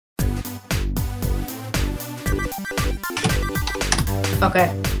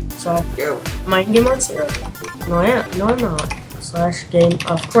Okay, so Go. am I in game mode 0? No, I am. No, I'm not. Slash game.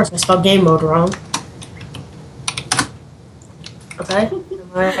 Of course, I spelled game mode wrong. Okay.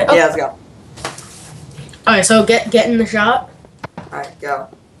 Yeah, let's go. Alright, so get in the shot. Alright, go.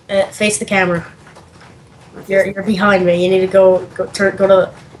 Face the camera. You're behind me. You need to go to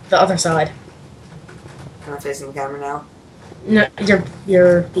the other side. Am I facing the camera now? No,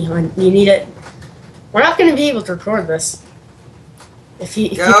 you're behind. You need it. We're not going to be able to record this. If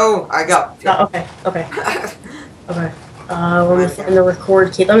you go. I go. Oh, okay. Okay. Let me find the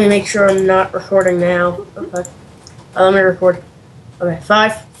record key. Let me make sure I'm not recording now. Okay. Let me record. Okay.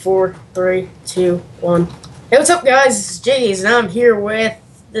 5, 4, 3, 2, 1. Hey, what's up, guys? This is Jiggyz, and I'm here with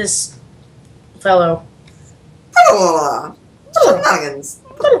this fellow. Shenanigans.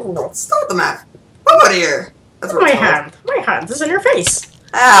 Stop the map. Bombardier. That's what My hand. My hand is in your face.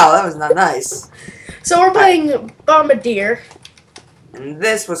 Ow, that was not nice. So we're playing Bombardier. And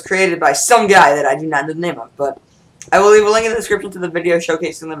this was created by some guy that I do not know the name of, but I will leave a link in the description to the video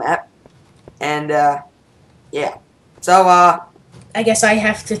showcasing the map. And, yeah. So, I guess I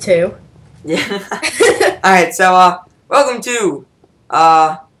have to too. yeah. Alright, so, welcome to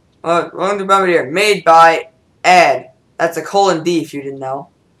Bombardier, made by Ad. That's a :D if you didn't know.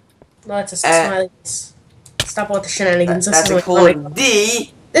 No, it's a smiley face. Stop with the shenanigans. That's a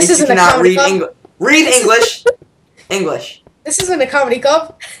 :D. This isn't a comedy club. Read English. English. This isn't a comedy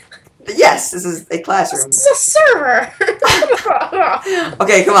club. Yes, this is a classroom. This is a server.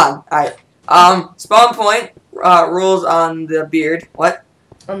 Okay, come on. Alright. Spawn point, rules on the beard. What?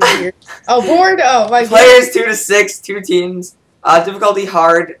 On the beard. Oh, board? Oh, my God. Players 2 to 6, 2 teams. Difficulty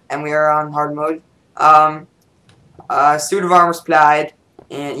hard, and we are on hard mode. Suit of armor supplied,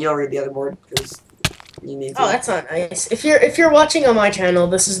 and you'll read the other board, because you need to. Oh, that's not nice. If you're watching on my channel,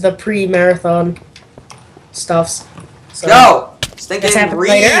 this is the pre-marathon stuffs. So Go! Stinking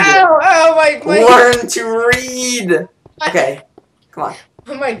read! Oh, my Learn to read! Okay, come on.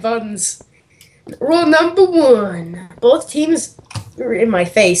 My buttons. Rule number 1. Both teams... You're in my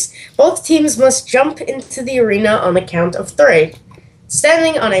face. Both teams must jump into the arena on the count of 3.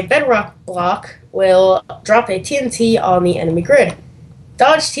 Standing on a bedrock block will drop a TNT on the enemy grid.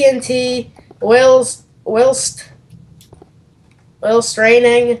 Dodge TNT whilst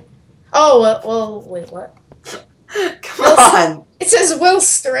raining. Oh, well, wait, what? Come on! It says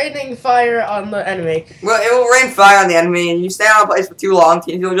whilst raining fire on the enemy. Well, it will rain fire on the enemy, and you stay on a place for too long,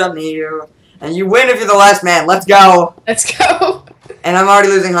 teams will jump near you, and you win if you're the last man. Let's go! Let's go! And I'm already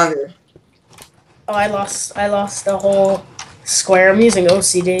losing hunger. Oh, I lost the whole square. I'm using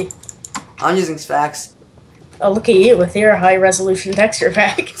OCD. I'm using Spax. Oh, look at you with your high-resolution texture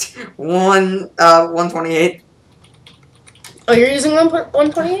pack. 128. Oh, you're using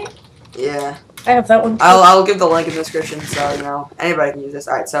 128? Yeah. I have that one too. I'll give the link in the description, so, you know, anybody can use this.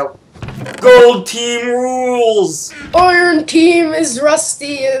 Alright, so, Gold Team rules! Iron Team is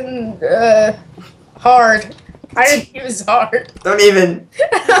rusty and, hard. Iron Team is hard. Don't even.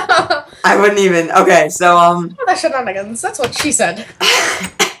 I wouldn't even. Okay, so, That's shenanigans. That's what she said.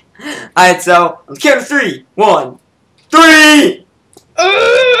 Alright, so, on the count of 3. 1, 3!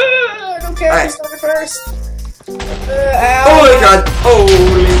 I don't care Right. who started first. Oh my god!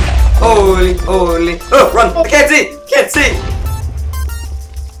 Holy! Oh, run! I can't see! Can't see!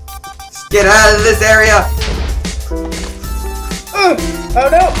 Just get out of this area! Oh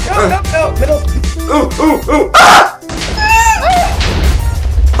no! Middle. Ooh! Ah!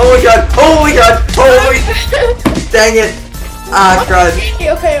 Oh my god! Holy! Dang it! Ah, crud.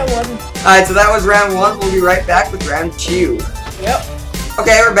 Okay, I won. Alright, so that was round 1. We'll be right back with round 2. Yep.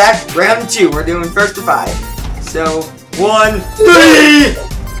 Okay, we're back. Round 2. We're doing first to 5. So, 1, 3!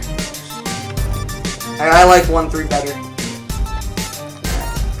 I like 1, 3 better.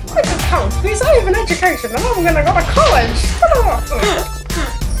 I can count because I have an education and I'm gonna go to college.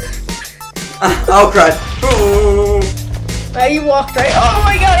 Oh, crud. Ooh. You walked right. Oh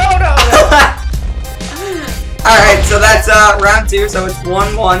my god, oh no. Alright, so that's round 2, so it's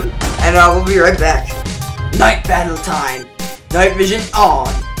 1-1, and we'll be right back. Night battle time. Night vision on.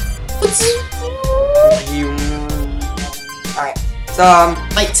 Alright, so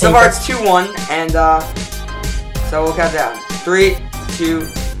so far it's 2-1, and so we'll count down. 3, 2,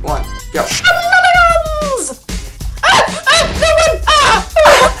 1, go.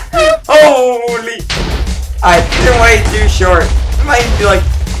 Holy! Alright, these are way too short. It might be like,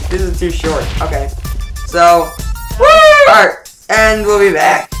 this is too short. Okay. So, alright, and we'll be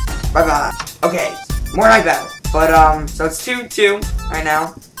back. Bye-bye. Okay, more night battle. But, so it's 2-2 right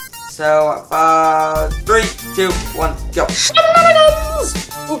now. So, 3, 2, 1, go.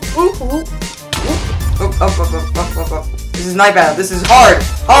 Up. This is night battle. This is hard.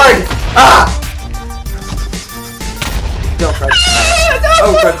 Hard. Ah. No crud.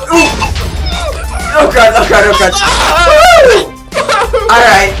 Oh crud. Ooh. Oh crud. Oh crud. Oh crud. All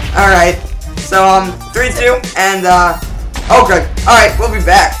right. All right. So 3, 2, and oh crud. All right, we'll be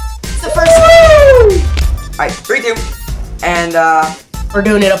back. It's the first one. All right, 3, 2, and we're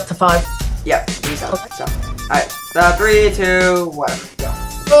doing it up to 5. yeah. So, all right. 3, 2, whatever.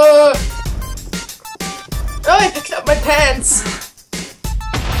 Go. Oh, I picked up my pants.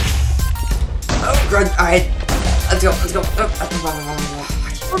 Oh crud. All right. Let's go. Let's go. Hey,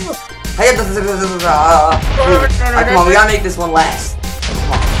 come on, we gotta make this one last.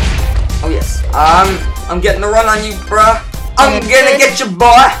 Come on. Oh yes. I'm getting the run on you, bruh. I'm gonna get you, boy.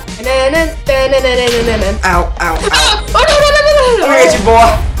 Ow, ow, ow. I'm gonna get you, boy.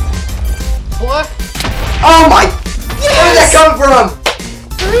 Boy. Oh my! Yes! Where did that come from?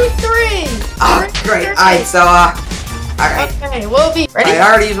 3-3. Oh, great. Alright, so, alright. Okay, we'll be ready. I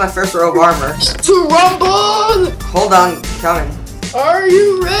already used my first row of armor. To rumble! Hold on, coming. Are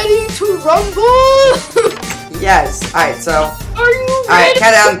you ready to rumble? Yes. Alright, so. Are you ready? Alright,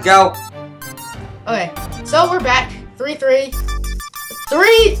 countdown, go. Okay, so we're back. 3-3.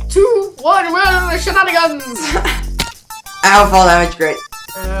 3, 2, 1, we're on the shenanigans! Ow, fall damage, great.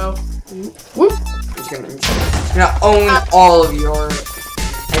 Ow. Whoop. I'm just gonna own all of your.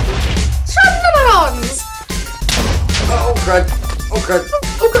 Shenanigans! Oh, crud. Oh, crud.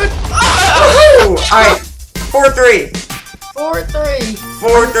 Oh, good. Oh, alright. 4-3. 4-3.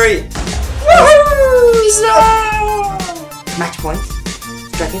 4-3. Woohoo! So... Match point.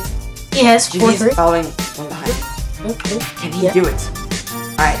 Strikit. Yes, Jiggyz 4-3. following one behind. Can he do it?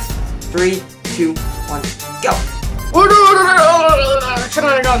 Alright. 3, 2, 1, go.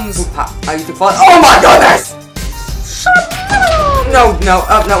 Shenanigans. Oop, ha. Oh, you took fall. Oh my goodness! No, no,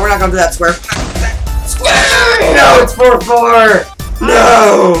 oh, no, we're not going to that square. No, it's 4-4.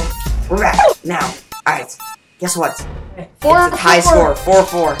 No. We're back now. Alright. Guess what? It's a high score.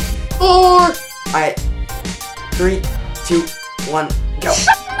 4-4. 4. Alright. 3, 2, 1, go.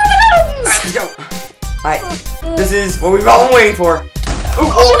 Let's go. Alright. This is what we've all been waiting for. Ooh,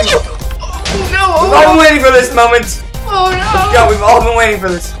 Oh no! we've all been waiting for this moment. Oh no! Let's go. We've all been waiting for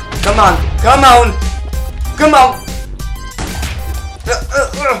this. Come on. Come on. Come on.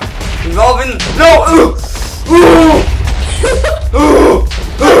 We've all been. No!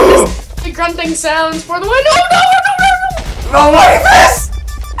 The grunting sounds for the win. No, no, no, no, no! We've all waiting for this!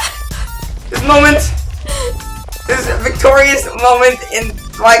 This moment. This victorious moment in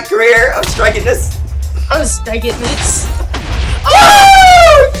my career of strikitness. I'm striking this.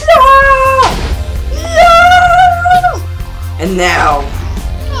 Oh! No! And now.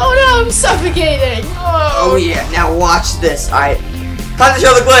 Oh no, I'm suffocating. Oh yeah, now watch this. Alright. Time to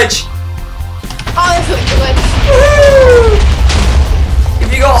show the glitch. Oh, that's a glitch. Woo! If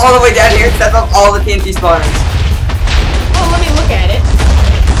you go all the way down here, step up all the TNT spawners. Oh, let me look at it.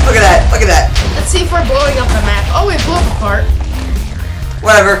 Look at that, look at that. Let's see if we're blowing up the map. Oh, we blew up a part.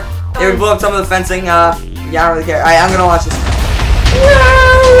 Whatever. Yeah, we blew up some of the fencing. Yeah, I don't really care. Alright, I'm gonna watch this.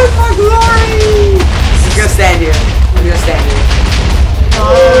 Wow, my glory! I'm gonna stand here. I'm gonna stand here.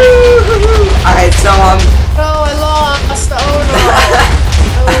 Oh. Alright, so Oh, I lost. Oh no.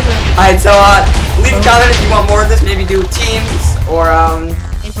 Alright, so leave a comment if you want more of this. Maybe do teams or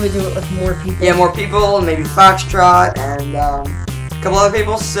If we do it with more people. yeah, more people, maybe Foxtrot and a couple other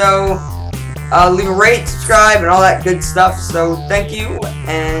people. So leave a rate, subscribe, and all that good stuff. So thank you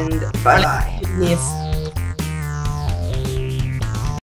and bye bye. Yes.